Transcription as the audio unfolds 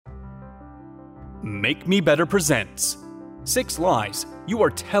Make Me Better presents 6 Lies You Are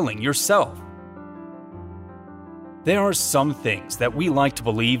Telling Yourself. There are some things that we like to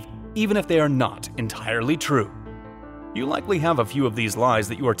believe even if they are not entirely true. You likely have a few of these lies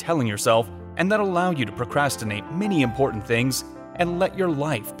that you are telling yourself and that allow you to procrastinate many important things and let your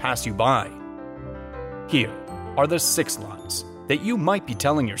life pass you by. Here are the 6 lies that you might be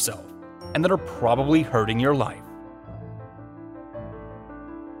telling yourself and that are probably hurting your life.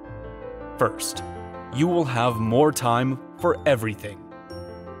 First, you will have more time for everything.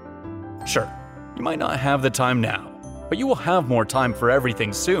 Sure, you might not have the time now, but you will have more time for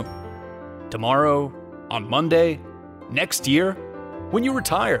everything soon. Tomorrow, on Monday, next year, when you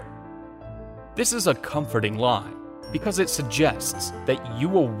retire. This is a comforting lie because it suggests that you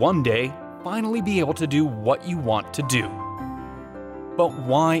will one day finally be able to do what you want to do. But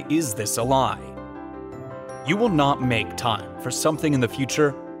why is this a lie? You will not make time for something in the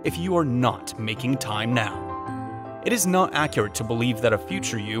future if you are not making time now. It is not accurate to believe that a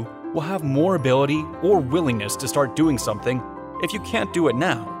future you will have more ability or willingness to start doing something if you can't do it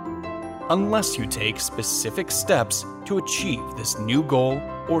now, unless you take specific steps to achieve this new goal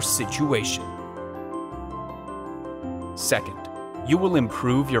or situation. Second, you will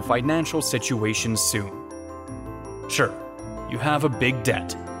improve your financial situation soon. Sure, you have a big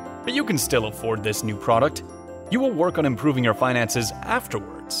debt, but you can still afford this new product. You will work on improving your finances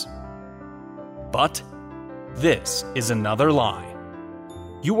afterwards. But this is another lie.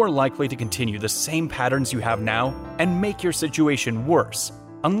 You are likely to continue the same patterns you have now and make your situation worse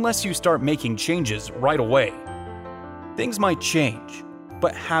unless you start making changes right away. Things might change,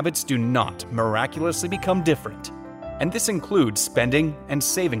 but habits do not miraculously become different, and this includes spending and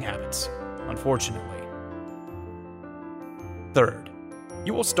saving habits, unfortunately. Third,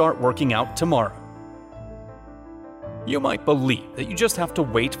 you will start working out tomorrow. You might believe that you just have to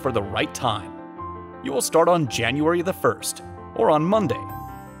wait for the right time. You will start on January the 1st or on Monday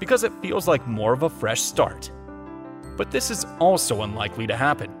because it feels like more of a fresh start. But this is also unlikely to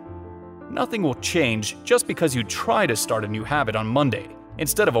happen. Nothing will change just because you try to start a new habit on Monday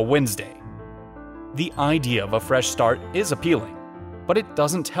instead of a Wednesday. The idea of a fresh start is appealing, but it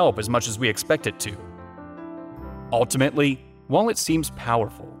doesn't help as much as we expect it to. Ultimately, while it seems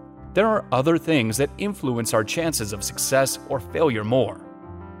powerful, there are other things that influence our chances of success or failure more.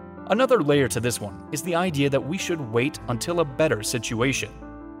 Another layer to this one is the idea that we should wait until a better situation,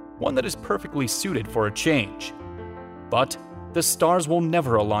 one that is perfectly suited for a change. But the stars will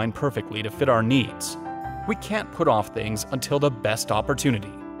never align perfectly to fit our needs. We can't put off things until the best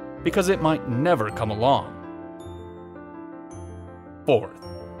opportunity, because it might never come along. Fourth,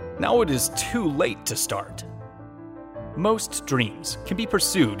 now it is too late to start. Most dreams can be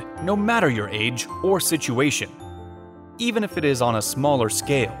pursued no matter your age or situation. Even if it is on a smaller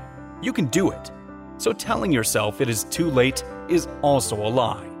scale, you can do it. So telling yourself it is too late is also a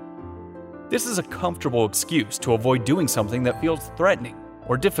lie. This is a comfortable excuse to avoid doing something that feels threatening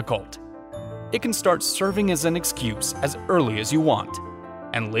or difficult. It can start serving as an excuse as early as you want,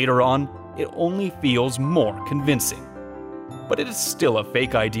 and later on, it only feels more convincing. But it is still a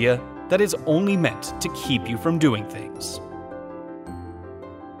fake idea that is only meant to keep you from doing things.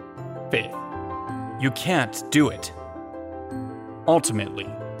 Fifth, you can't do it. Ultimately,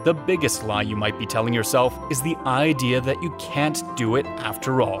 the biggest lie you might be telling yourself is the idea that you can't do it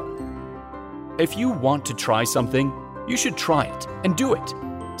after all. If you want to try something, you should try it and do it.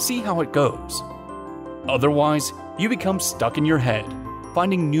 See how it goes. Otherwise, you become stuck in your head,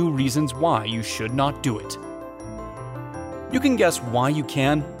 finding new reasons why you should not do it. You can guess why you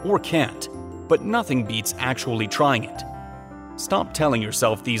can or can't, but nothing beats actually trying it. Stop telling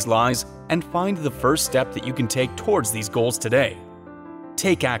yourself these lies and find the first step that you can take towards these goals today.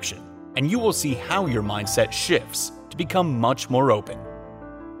 Take action, and you will see how your mindset shifts to become much more open.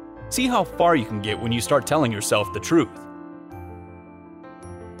 See how far you can get when you start telling yourself the truth.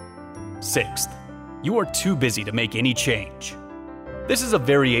 Sixth, you are too busy to make any change. This is a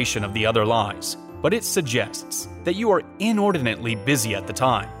variation of the other lies, but it suggests that you are inordinately busy at the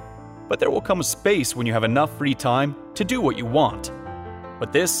time. But there will come a space when you have enough free time to do what you want.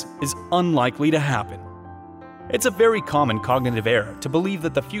 But this is unlikely to happen. It's a very common cognitive error to believe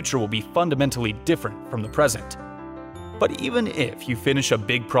that the future will be fundamentally different from the present. But even if you finish a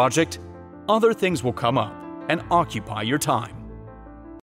big project, other things will come up and occupy your time.